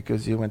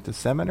 Because you went to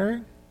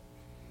seminary?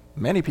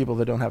 Many people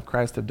that don't have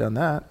Christ have done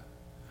that.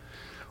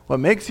 What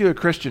makes you a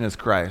Christian is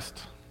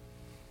Christ,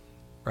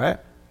 right?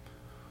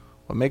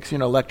 What makes you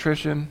an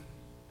electrician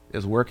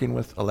is working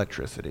with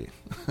electricity.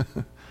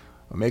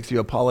 What makes you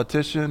a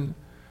politician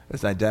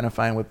is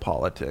identifying with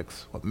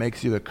politics. What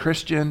makes you a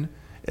Christian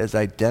is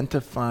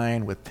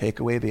identifying with, take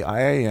away the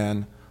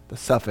IAN, the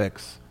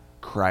suffix,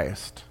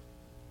 Christ.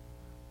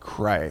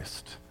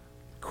 Christ.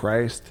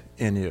 Christ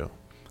in you.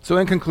 So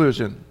in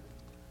conclusion,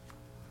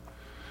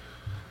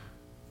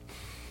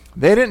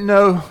 they didn't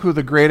know who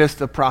the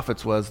greatest of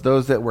prophets was,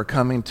 those that were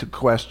coming to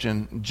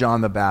question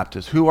John the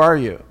Baptist. Who are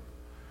you?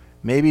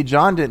 Maybe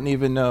John didn't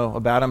even know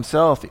about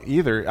himself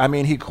either. I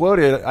mean, he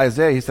quoted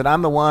Isaiah. He said,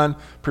 I'm the one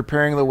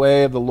preparing the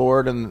way of the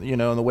Lord and, in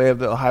the way of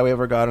the highway of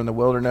our God in the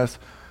wilderness.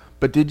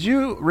 But did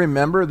you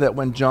remember that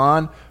when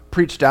John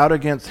preached out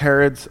against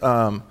Herod's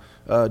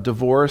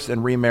divorce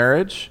and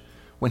remarriage,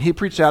 when he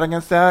preached out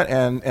against that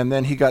and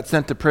then he got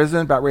sent to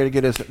prison, about ready to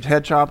get his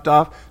head chopped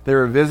off, they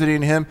were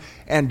visiting him.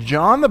 And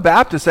John the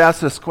Baptist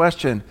asked this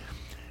question,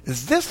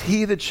 is this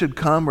he that should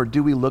come, or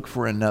do we look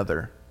for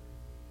another?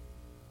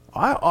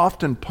 I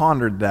often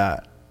pondered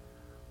that.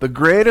 The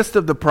greatest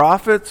of the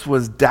prophets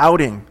was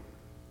doubting.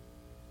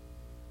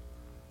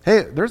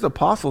 Hey, there's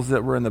apostles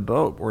that were in the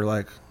boat. We're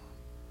like,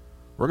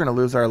 We're going to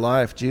lose our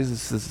life.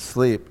 Jesus is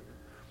asleep.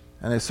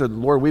 And they said,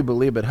 Lord, we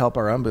believe, but help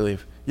our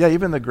unbelief. Yeah,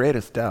 even the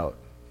greatest doubt.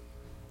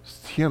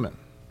 It's human,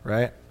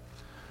 right?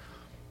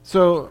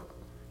 So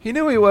he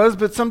knew he was,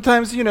 but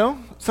sometimes you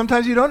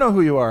don't know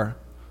who you are.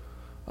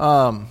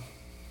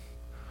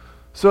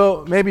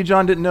 So maybe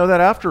John didn't know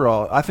that after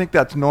all. I think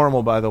that's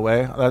normal, by the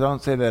way. I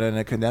don't say that in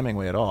a condemning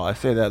way at all. I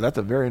say that's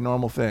a very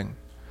normal thing.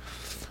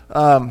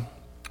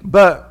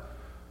 But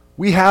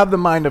we have the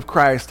mind of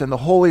Christ and the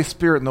Holy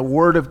Spirit and the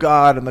Word of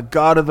God and the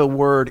God of the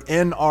Word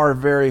in our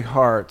very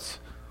hearts.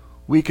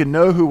 We can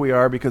know who we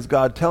are because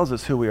God tells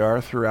us who we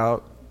are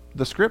throughout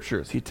the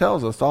Scriptures. He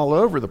tells us all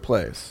over the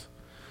place.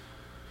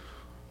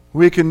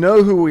 We can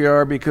know who we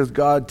are because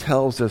God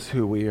tells us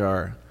who we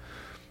are.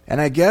 And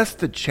I guess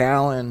the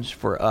challenge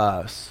for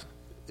us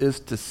is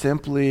to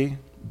simply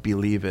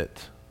believe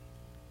it.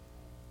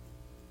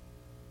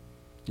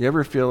 You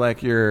ever feel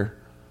like you're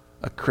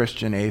a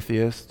Christian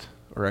atheist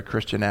or a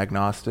Christian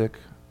agnostic?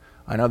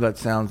 I know that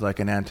sounds like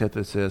an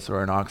antithesis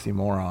or an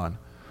oxymoron,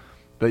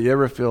 but you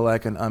ever feel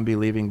like an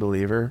unbelieving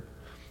believer?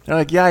 You're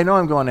like, yeah, I know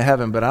I'm going to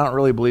heaven, but I don't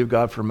really believe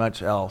God for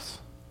much else.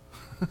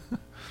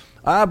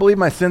 I believe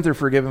my sins are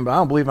forgiven, but I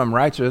don't believe I'm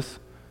righteous.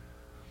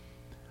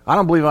 I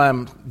don't believe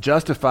I'm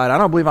justified. I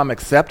don't believe I'm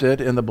accepted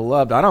in the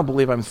beloved. I don't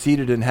believe I'm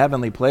seated in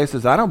heavenly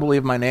places. I don't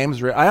believe my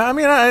name's written.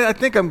 I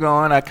think I'm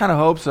going. I kind of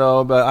hope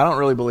so, but I don't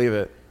really believe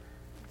it.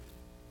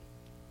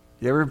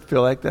 You ever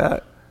feel like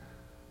that?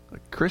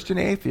 Like Christian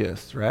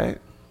atheists, right?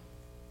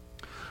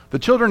 The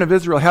children of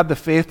Israel had the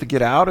faith to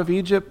get out of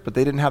Egypt, but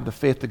they didn't have the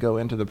faith to go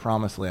into the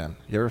promised land.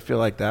 You ever feel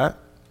like that?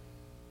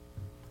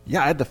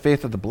 Yeah, I had the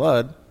faith of the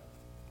blood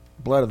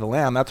of the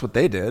Lamb. That's what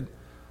they did.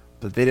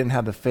 But they didn't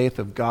have the faith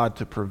of God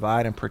to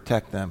provide and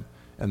protect them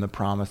in the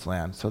promised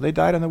land. So they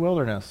died in the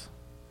wilderness.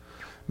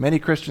 Many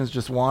Christians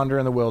just wander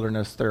in the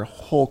wilderness their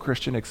whole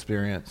Christian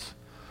experience,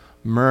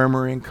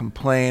 murmuring,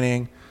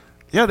 complaining.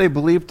 Yeah, they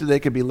believed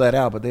they could be let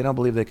out, but they don't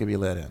believe they could be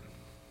let in.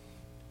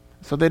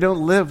 So they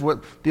don't live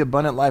what the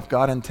abundant life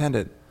God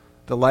intended,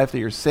 the life that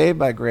you're saved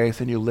by grace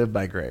and you live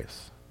by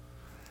grace.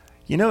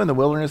 You know, in the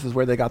wilderness is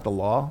where they got the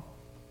law.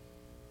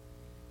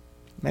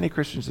 Many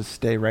Christians just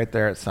stay right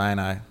there at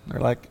Sinai.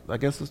 They're like, I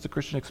guess it's the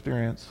Christian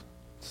experience.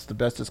 It's the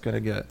best it's going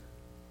to get.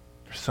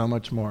 There's so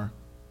much more.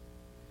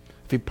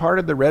 If he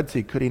parted the Red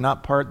Sea, could he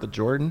not part the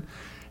Jordan?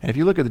 And if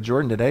you look at the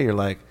Jordan today, you're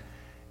like,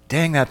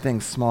 dang, that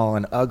thing's small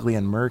and ugly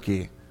and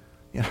murky.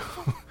 You know.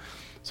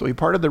 So he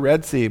parted the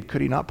Red Sea.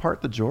 Could he not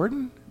part the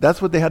Jordan?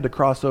 That's what they had to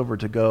cross over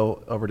to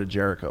go over to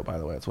Jericho, by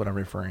the way. That's what I'm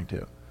referring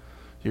to.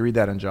 You read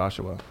that in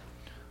Joshua.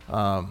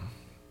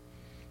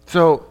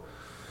 So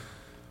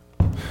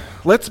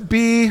let's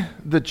be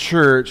the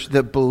church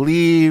that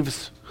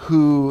believes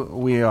who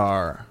we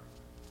are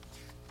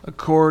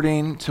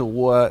according to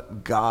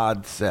what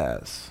God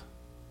says.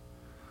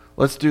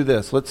 Let's do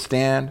this. Let's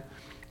stand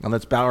and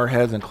let's bow our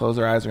heads and close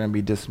our eyes. We're going to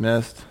be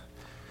dismissed.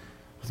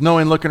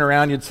 Knowing, looking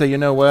around, you'd say, you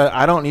know what?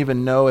 I don't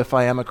even know if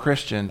I am a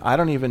Christian. I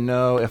don't even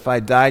know if I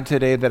died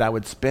today that I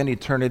would spend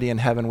eternity in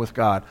heaven with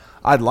God.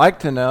 I'd like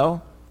to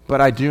know, but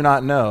I do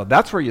not know.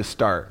 That's where you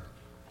start.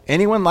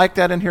 Anyone like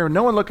that in here?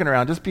 No one looking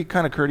around. Just be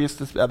kind of courteous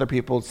to other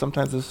people.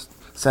 Sometimes it's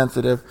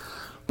sensitive.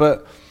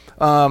 But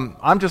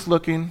I'm just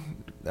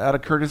looking out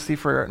of courtesy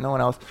for no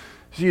one else.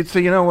 So you'd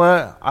say, you know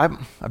what?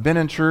 I've been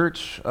in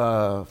church.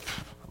 I've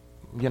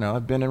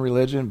been in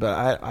religion,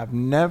 but I've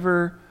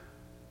never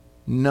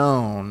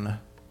known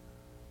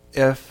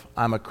if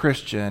I'm a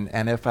Christian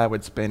and if I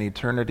would spend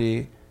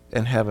eternity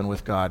in heaven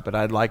with God. But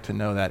I'd like to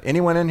know that.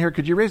 Anyone in here,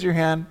 could you raise your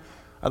hand?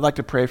 I'd like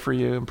to pray for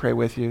you and pray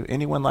with you.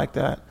 Anyone like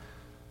that?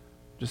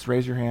 Just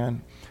raise your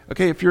hand.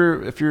 Okay, if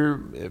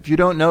you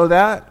don't know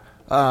that,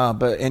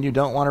 and you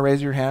don't want to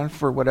raise your hand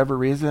for whatever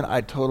reason,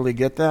 I totally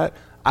get that.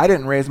 I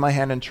didn't raise my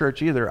hand in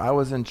church either. I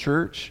was in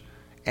church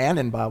and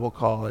in Bible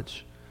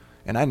college,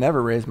 and I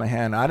never raised my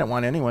hand. I didn't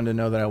want anyone to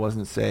know that I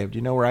wasn't saved.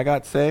 You know where I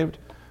got saved?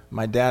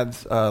 My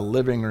dad's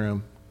living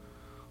room,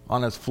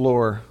 on his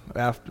floor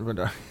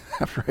after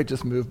I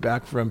just moved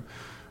back from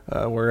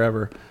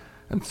wherever.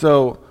 And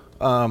so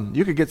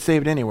you could get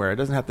saved anywhere. It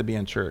doesn't have to be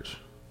in church.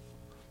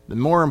 The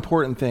more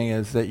important thing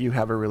is that you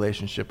have a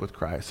relationship with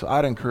Christ. So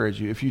I'd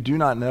encourage you, if you do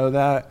not know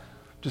that,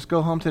 just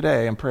go home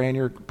today and pray in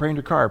your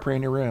car, pray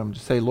in your room.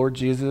 Just say, Lord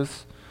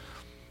Jesus,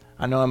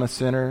 I know I'm a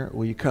sinner.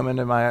 Will you come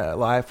into my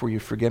life? Will you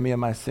forgive me of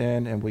my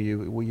sin? And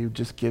will you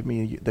just give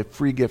me the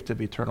free gift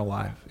of eternal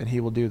life? And he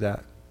will do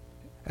that,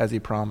 as he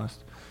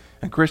promised.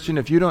 And Christian,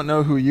 if you don't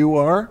know who you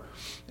are,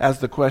 as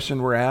the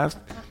question we're asked,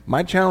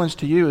 my challenge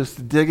to you is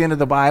to dig into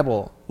the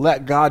Bible.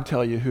 Let God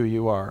tell you who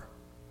you are.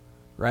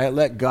 Right?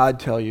 Let God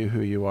tell you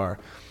who you are.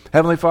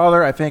 Heavenly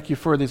Father, I thank you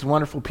for these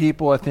wonderful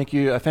people. I thank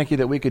you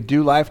that we could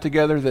do life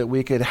together, that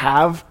we could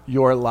have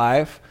your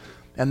life,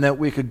 and that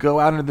we could go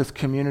out into this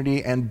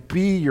community and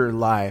be your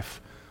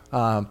life.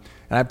 And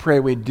I pray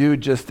we do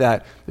just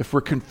that. If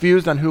we're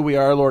confused on who we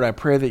are, Lord, I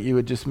pray that you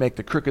would just make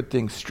the crooked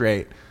things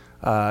straight.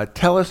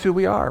 Tell us who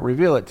we are.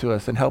 Reveal it to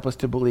us and help us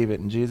to believe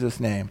it. In Jesus'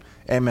 name,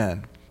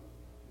 amen.